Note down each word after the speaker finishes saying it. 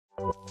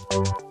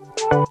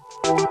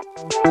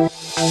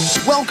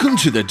Welcome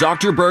to the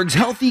Dr. Berg's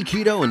Healthy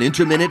Keto and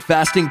Intermittent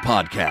Fasting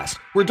Podcast,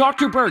 where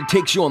Dr. Berg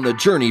takes you on the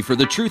journey for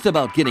the truth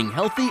about getting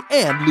healthy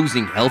and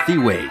losing healthy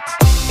weight.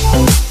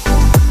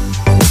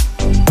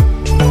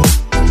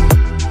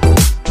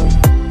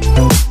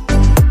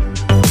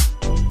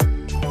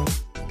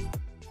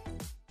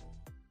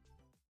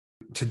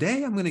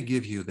 Today, I'm going to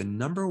give you the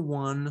number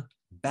one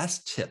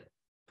best tip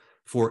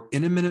for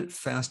intermittent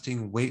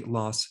fasting weight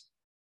loss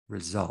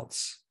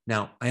results.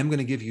 Now, I am going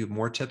to give you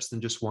more tips than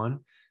just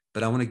one,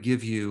 but I want to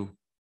give you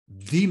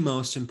the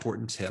most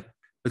important tip,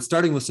 but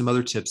starting with some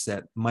other tips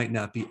that might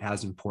not be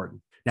as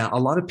important. Now, a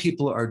lot of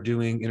people are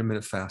doing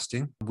intermittent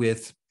fasting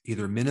with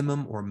either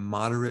minimum or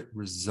moderate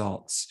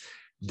results.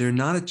 They're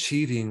not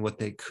achieving what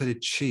they could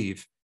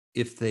achieve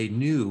if they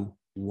knew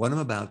what I'm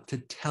about to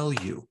tell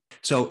you.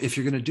 So if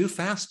you're going to do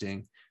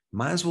fasting,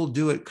 might as well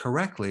do it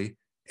correctly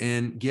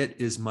and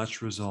get as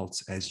much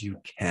results as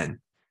you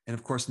can. And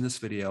of course, in this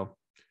video,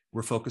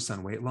 we're focused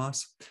on weight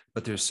loss,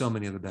 but there's so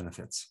many other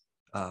benefits.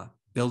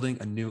 Building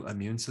a new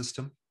immune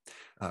system,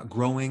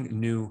 growing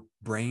new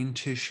brain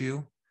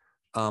tissue,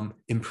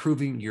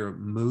 improving your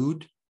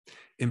mood,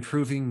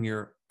 improving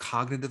your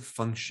cognitive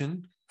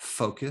function,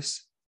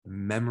 focus,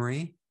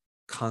 memory,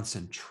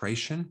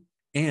 concentration,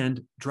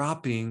 and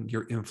dropping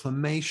your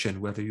inflammation,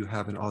 whether you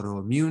have an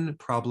autoimmune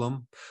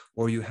problem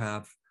or you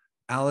have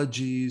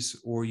allergies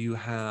or you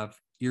have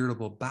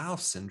irritable bowel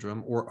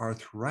syndrome or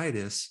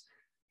arthritis.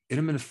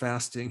 Intermittent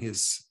fasting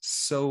is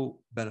so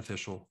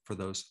beneficial for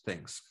those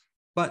things,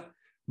 but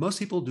most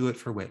people do it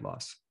for weight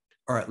loss.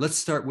 All right, let's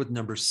start with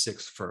number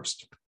 6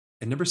 first.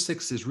 And number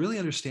 6 is really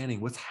understanding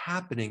what's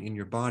happening in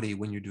your body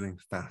when you're doing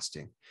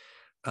fasting.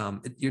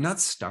 You're not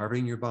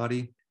starving your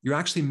body. You're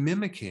actually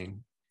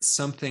mimicking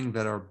something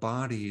that our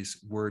bodies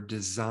were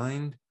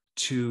designed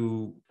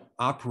to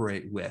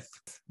operate with,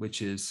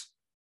 which is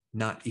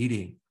not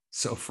eating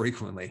so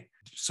frequently.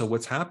 So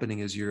what's happening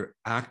is you're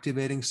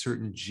activating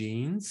certain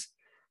genes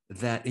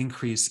that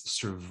increase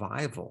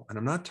survival. And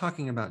I'm not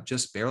talking about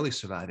just barely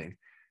surviving.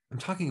 I'm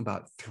talking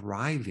about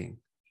thriving.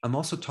 I'm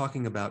also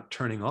talking about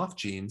turning off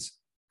genes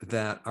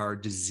that are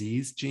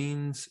disease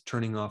genes,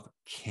 turning off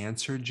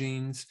cancer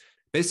genes.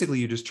 Basically,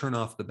 you just turn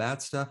off the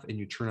bad stuff and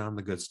you turn on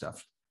the good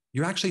stuff.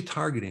 You're actually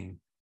targeting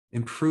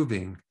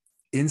improving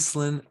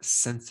insulin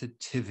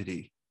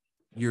sensitivity.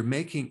 You're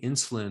making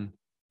insulin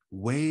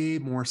way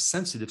more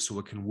sensitive so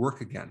it can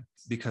work again,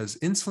 because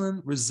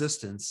insulin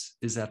resistance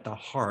is at the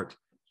heart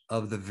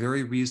of the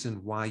very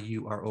reason why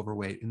you are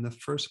overweight in the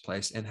first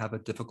place and have a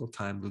difficult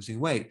time losing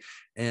weight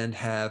and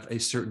have a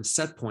certain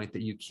set point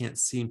that you can't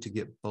seem to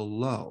get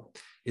below.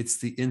 It's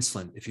the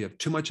insulin. If you have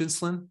too much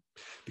insulin,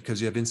 because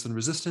you have insulin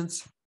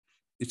resistance,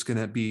 it's going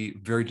to be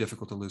very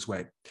difficult to lose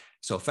weight.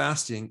 So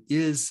fasting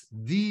is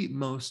the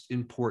most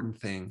important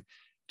thing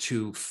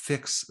to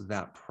fix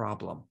that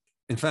problem.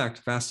 In fact,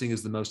 fasting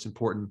is the most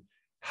important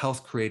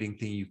health-creating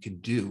thing you can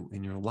do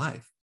in your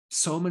life.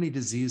 So many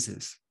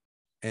diseases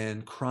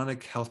and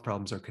chronic health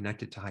problems are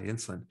connected to high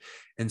insulin.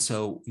 And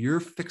so you're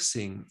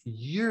fixing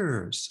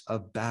years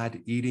of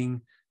bad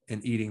eating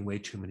and eating way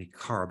too many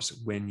carbs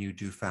when you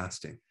do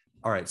fasting.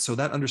 All right, so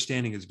that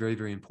understanding is very,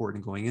 very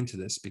important going into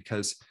this,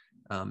 because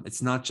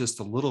it's not just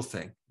a little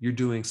thing. You're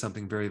doing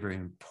something very, very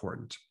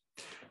important.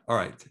 All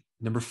right,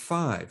 number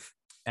 5,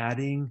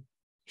 adding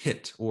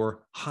HIIT,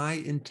 or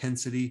high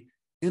intensity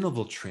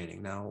interval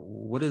training. Now,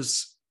 what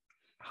is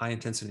high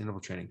intensity interval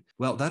training?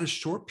 Well, that is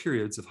short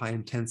periods of high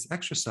intense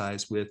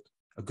exercise with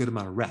a good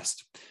amount of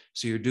rest.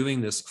 So you're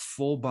doing this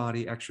full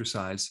body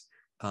exercise,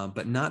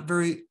 but not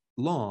very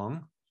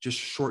long, just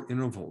short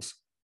intervals.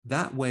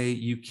 That way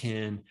you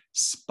can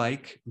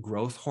spike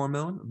growth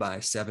hormone by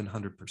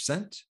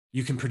 700%.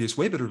 You can produce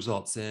way better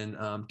results in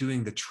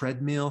doing the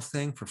treadmill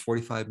thing for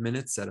 45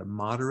 minutes at a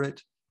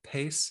moderate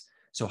pace.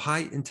 So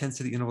high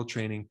intensity interval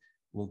training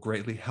will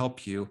greatly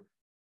help you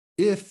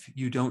if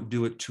you don't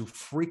do it too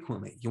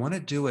frequently. You want to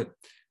do it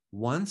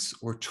once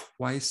or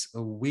twice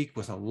a week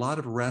with a lot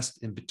of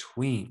rest in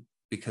between,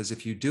 because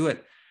if you do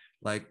it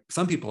like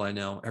some people I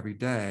know every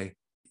day,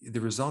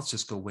 the results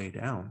just go way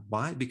down.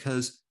 Why?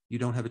 Because you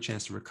don't have a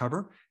chance to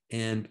recover,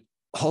 and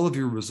all of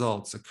your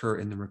results occur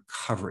in the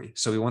recovery.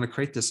 So we want to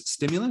create this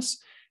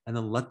stimulus and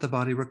then let the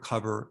body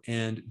recover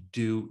and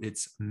do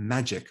its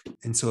magic.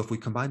 And so if we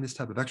combine this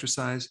type of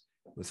exercise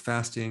with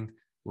fasting,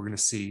 we're going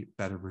to see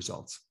better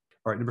results.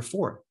 All right, number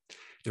 4,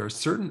 there are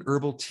certain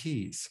herbal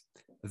teas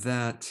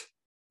that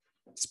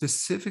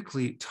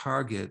specifically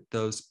target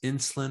those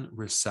insulin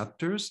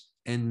receptors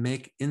and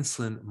make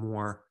insulin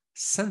more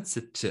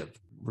sensitive.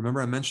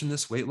 Remember, I mentioned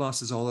this, weight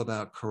loss is all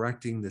about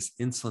correcting this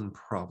insulin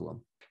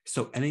problem.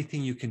 So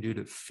anything you can do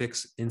to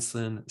fix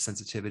insulin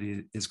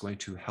sensitivity is going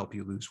to help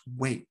you lose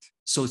weight.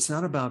 So it's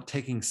not about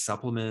taking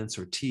supplements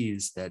or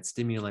teas that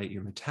stimulate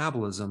your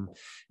metabolism.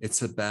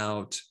 It's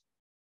about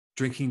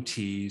drinking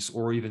teas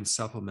or even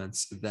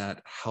supplements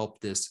that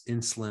help this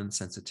insulin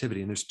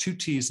sensitivity. And there's 2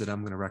 teas that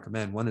I'm going to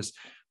recommend. One is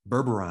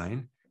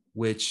berberine,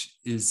 which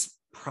is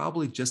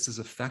probably just as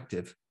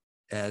effective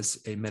as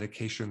a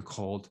medication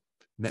called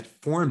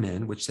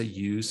metformin, which they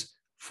use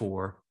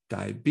for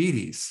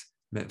diabetes.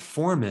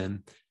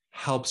 Metformin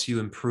helps you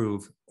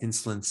improve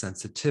insulin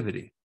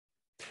sensitivity.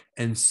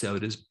 And so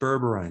does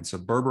berberine. So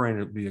berberine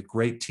would be a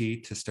great tea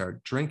to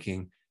start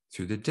drinking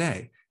through the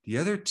day. The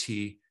other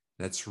tea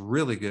that's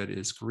really good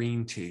is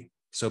green tea.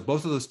 So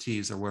both of those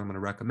teas are what I'm going to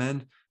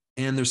recommend.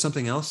 And there's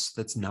something else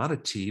that's not a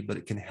tea, but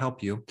it can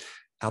help you,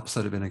 apple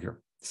cider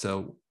vinegar.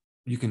 So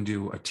you can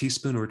do a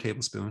teaspoon or a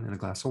tablespoon in a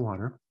glass of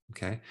water.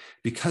 Okay.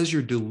 Because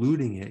you're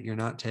diluting it, you're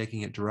not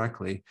taking it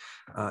directly.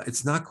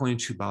 It's not going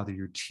to bother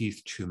your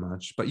teeth too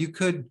much, but you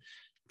could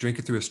drink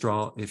it through a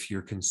straw if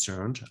you're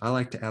concerned. I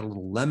like to add a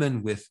little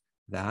lemon with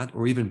that,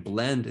 or even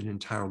blend an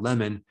entire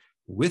lemon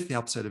with the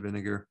apple cider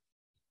vinegar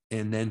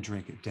and then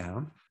drink it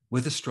down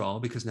with a straw,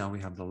 because now we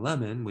have the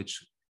lemon,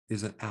 which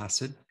is an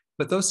acid,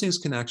 but those things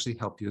can actually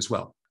help you as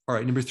well. All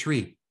right, number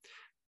 3,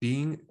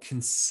 being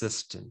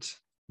consistent.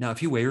 Now,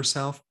 if you weigh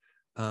yourself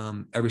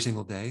every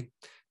single day,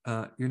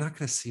 you're not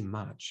going to see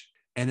much,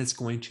 and it's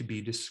going to be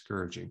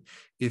discouraging.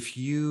 If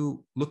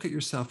you look at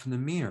yourself in the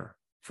mirror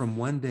from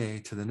one day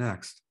to the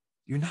next,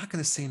 you're not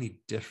going to see any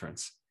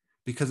difference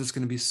because it's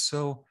going to be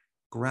so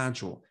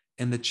gradual.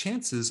 And the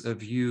chances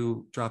of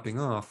you dropping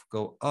off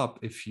go up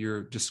if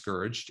you're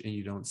discouraged and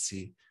you don't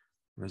see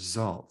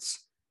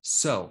results.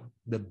 So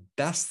the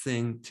best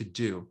thing to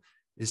do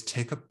is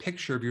take a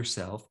picture of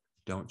yourself,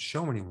 don't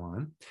show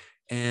anyone,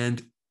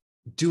 and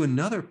do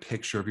another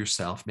picture of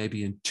yourself,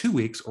 maybe in 2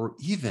 weeks, or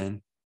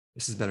even,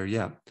 this is better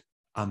yet,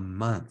 a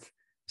month.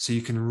 So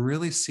you can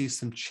really see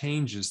some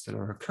changes that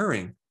are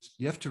occurring.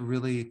 You have to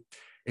really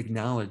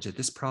acknowledge that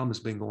this problem has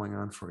been going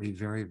on for a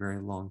very,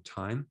 very long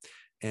time,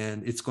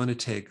 and it's going to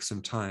take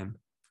some time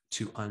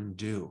to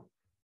undo.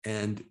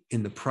 And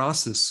in the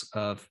process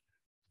of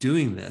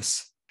doing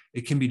this,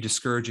 it can be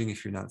discouraging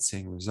if you're not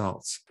seeing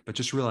results, but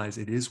just realize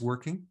it is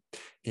working.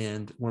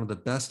 And one of the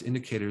best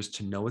indicators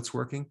to know it's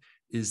working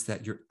is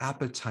that your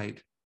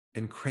appetite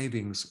and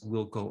cravings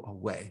will go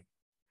away.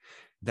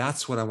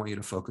 That's what I want you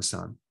to focus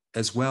on,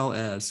 as well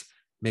as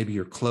maybe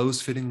your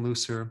clothes fitting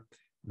looser,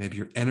 maybe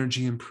your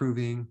energy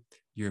improving,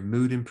 your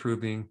mood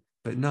improving,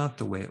 but not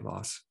the weight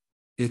loss.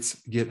 It's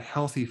get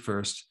healthy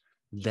first,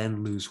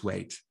 then lose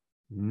weight,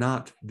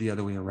 not the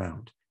other way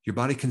around. Your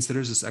body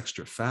considers this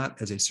extra fat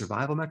as a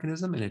survival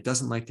mechanism, and it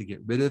doesn't like to get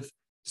rid of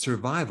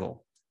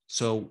survival.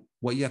 So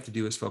what you have to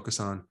do is focus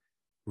on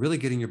really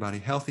getting your body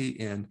healthy.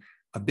 And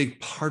a big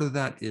part of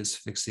that is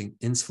fixing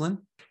insulin.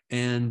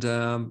 And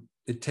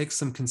it takes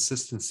some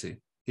consistency.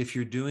 If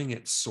you're doing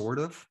it sort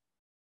of,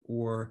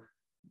 or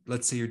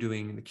let's say you're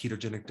doing the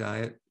ketogenic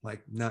diet,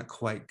 like not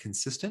quite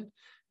consistent,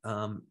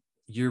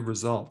 your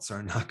results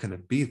are not going to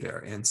be there.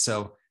 And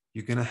so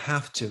you're going to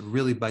have to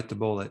really bite the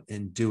bullet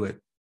and do it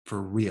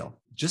for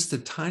real. Just a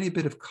tiny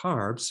bit of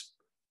carbs,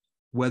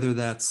 whether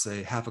that's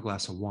a half a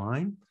glass of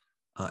wine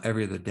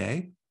every other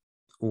day,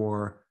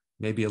 or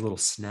maybe a little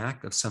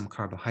snack of some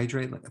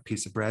carbohydrate, like a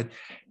piece of bread,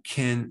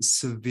 can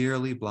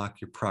severely block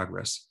your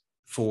progress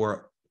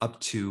for up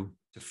to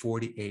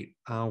 48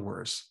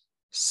 hours.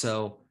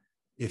 So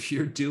if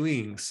you're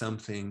doing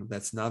something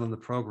that's not on the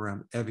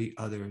program every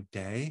other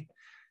day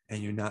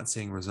and you're not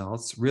seeing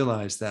results,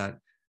 realize that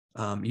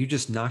you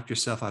just knocked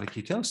yourself out of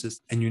ketosis,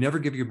 and you never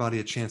give your body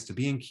a chance to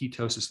be in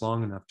ketosis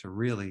long enough to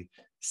really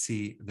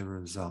see the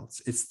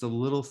results. It's the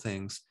little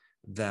things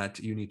that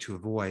you need to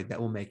avoid that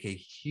will make a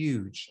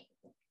huge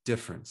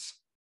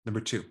difference.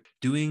 Number 2,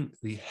 doing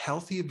the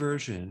healthy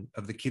version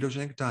of the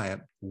ketogenic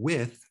diet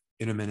with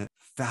intermittent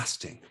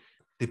fasting.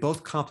 They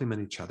both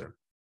complement each other.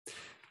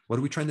 What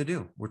are we trying to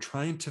do? We're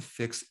trying to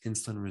fix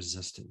insulin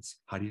resistance.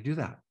 How do you do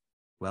that?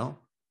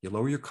 Well, you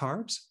lower your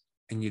carbs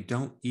and you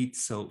don't eat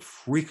so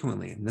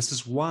frequently. And this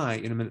is why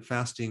intermittent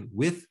fasting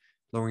with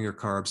lowering your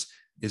carbs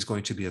is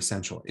going to be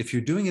essential. If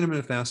you're doing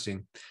intermittent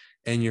fasting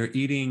and you're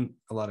eating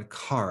a lot of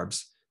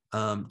carbs,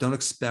 don't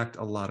expect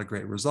a lot of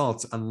great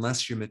results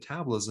unless your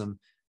metabolism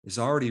is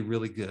already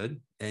really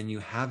good and you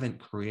haven't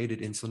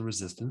created insulin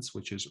resistance,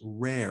 which is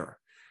rare.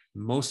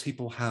 Most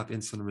people have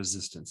insulin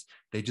resistance.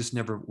 They just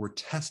never were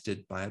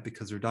tested by it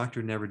because their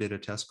doctor never did a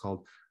test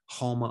called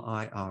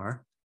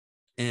HOMA-IR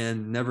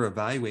and never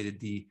evaluated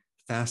the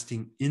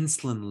fasting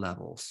insulin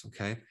levels,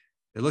 okay?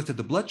 They looked at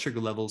the blood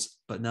sugar levels,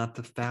 but not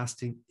the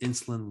fasting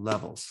insulin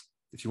levels.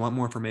 If you want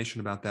more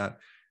information about that,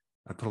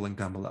 I put a link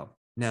down below.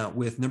 Now,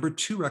 with number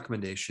 2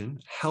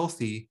 recommendation,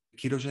 healthy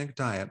ketogenic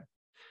diet,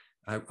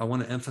 I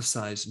want to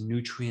emphasize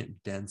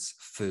nutrient-dense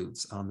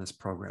foods on this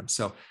program.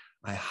 So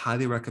I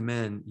highly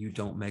recommend you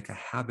don't make a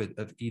habit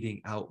of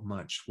eating out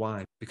much.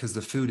 Why? Because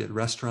the food at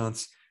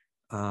restaurants,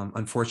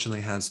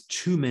 unfortunately, has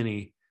too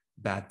many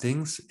bad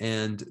things,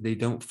 and they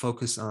don't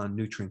focus on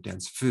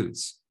nutrient-dense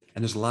foods.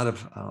 And there's a lot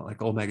of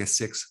like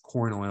omega-6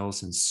 corn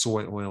oils and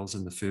soy oils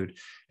in the food,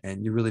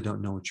 and you really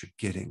don't know what you're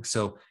getting.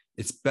 So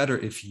it's better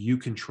if you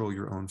control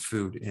your own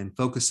food and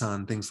focus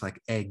on things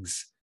like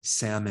eggs,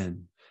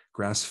 salmon,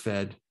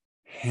 grass-fed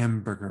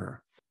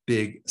hamburger,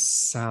 big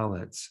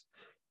salads.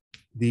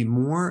 The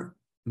more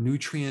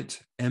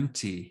nutrient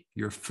empty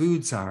your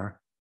foods are,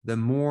 the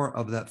more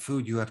of that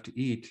food you have to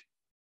eat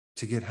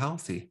to get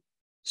healthy.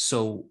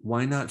 So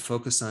why not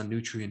focus on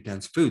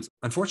nutrient-dense foods?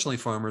 Unfortunately,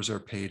 farmers are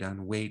paid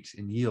on weight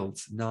and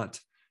yields, not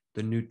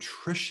the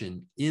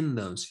nutrition in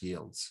those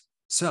yields.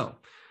 So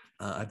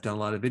I've done a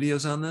lot of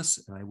videos on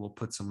this, and I will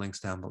put some links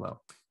down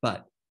below.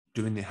 But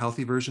doing the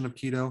healthy version of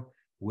keto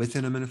with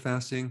intermittent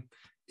fasting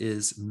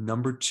is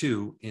number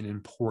 2 in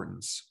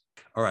importance.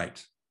 All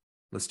right,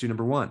 let's do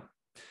number 1.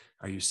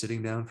 Are you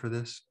sitting down for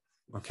this?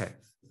 Okay.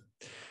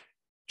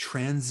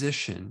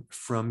 Transition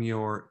from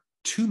your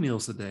 2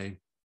 meals a day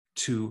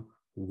to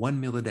 1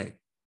 meal a day.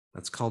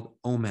 That's called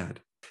OMAD.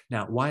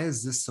 Now, why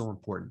is this so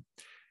important?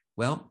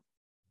 Well,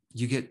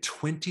 you get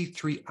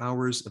 23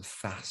 hours of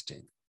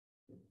fasting.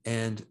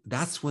 And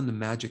that's when the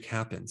magic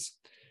happens.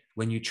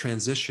 When you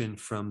transition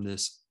from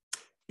this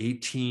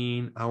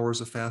 18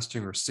 hours of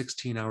fasting or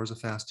 16 hours of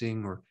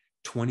fasting or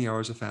 20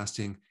 hours of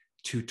fasting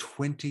to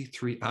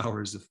 23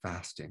 hours of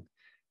fasting.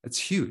 That's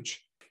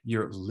huge.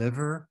 Your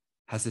liver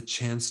has a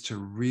chance to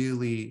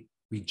really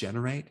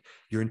regenerate.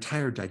 Your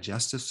entire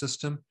digestive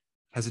system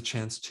has a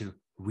chance to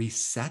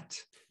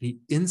reset. The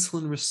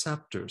insulin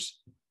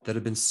receptors that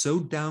have been so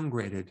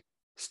downgraded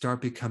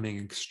start becoming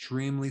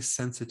extremely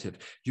sensitive.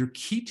 Your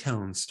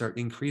ketones start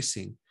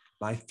increasing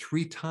by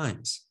 3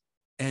 times.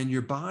 And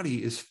your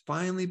body is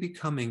finally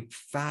becoming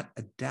fat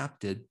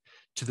adapted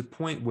to the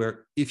point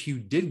where if you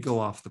did go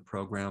off the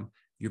program,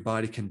 your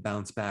body can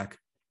bounce back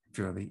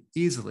fairly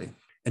easily.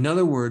 In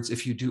other words,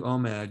 if you do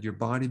OMAD, your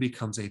body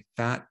becomes a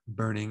fat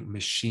burning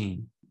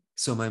machine.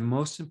 So my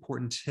most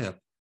important tip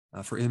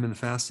for intermittent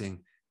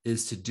fasting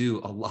is to do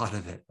a lot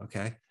of it,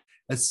 okay?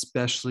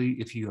 Especially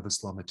if you have a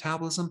slow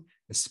metabolism,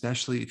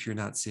 especially if you're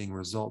not seeing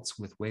results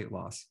with weight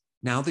loss.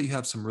 Now that you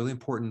have some really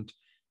important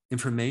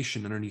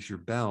information underneath your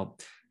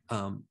belt,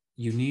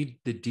 you need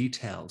the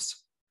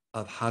details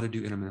of how to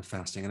do intermittent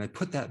fasting. And I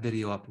put that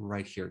video up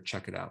right here.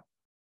 Check it out.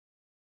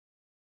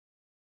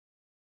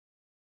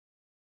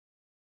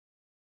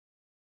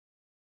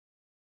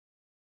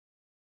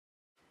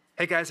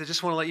 Hey guys, I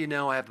just want to let you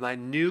know I have my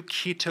new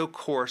keto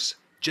course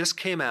just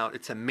came out.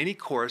 It's a mini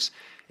course.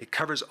 It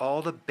covers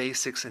all the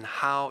basics and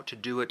how to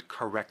do it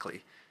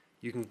correctly.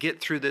 You can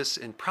get through this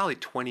in probably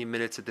 20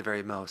 minutes at the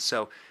very most.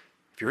 So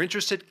if you're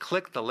interested,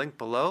 click the link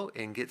below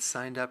and get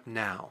signed up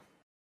now.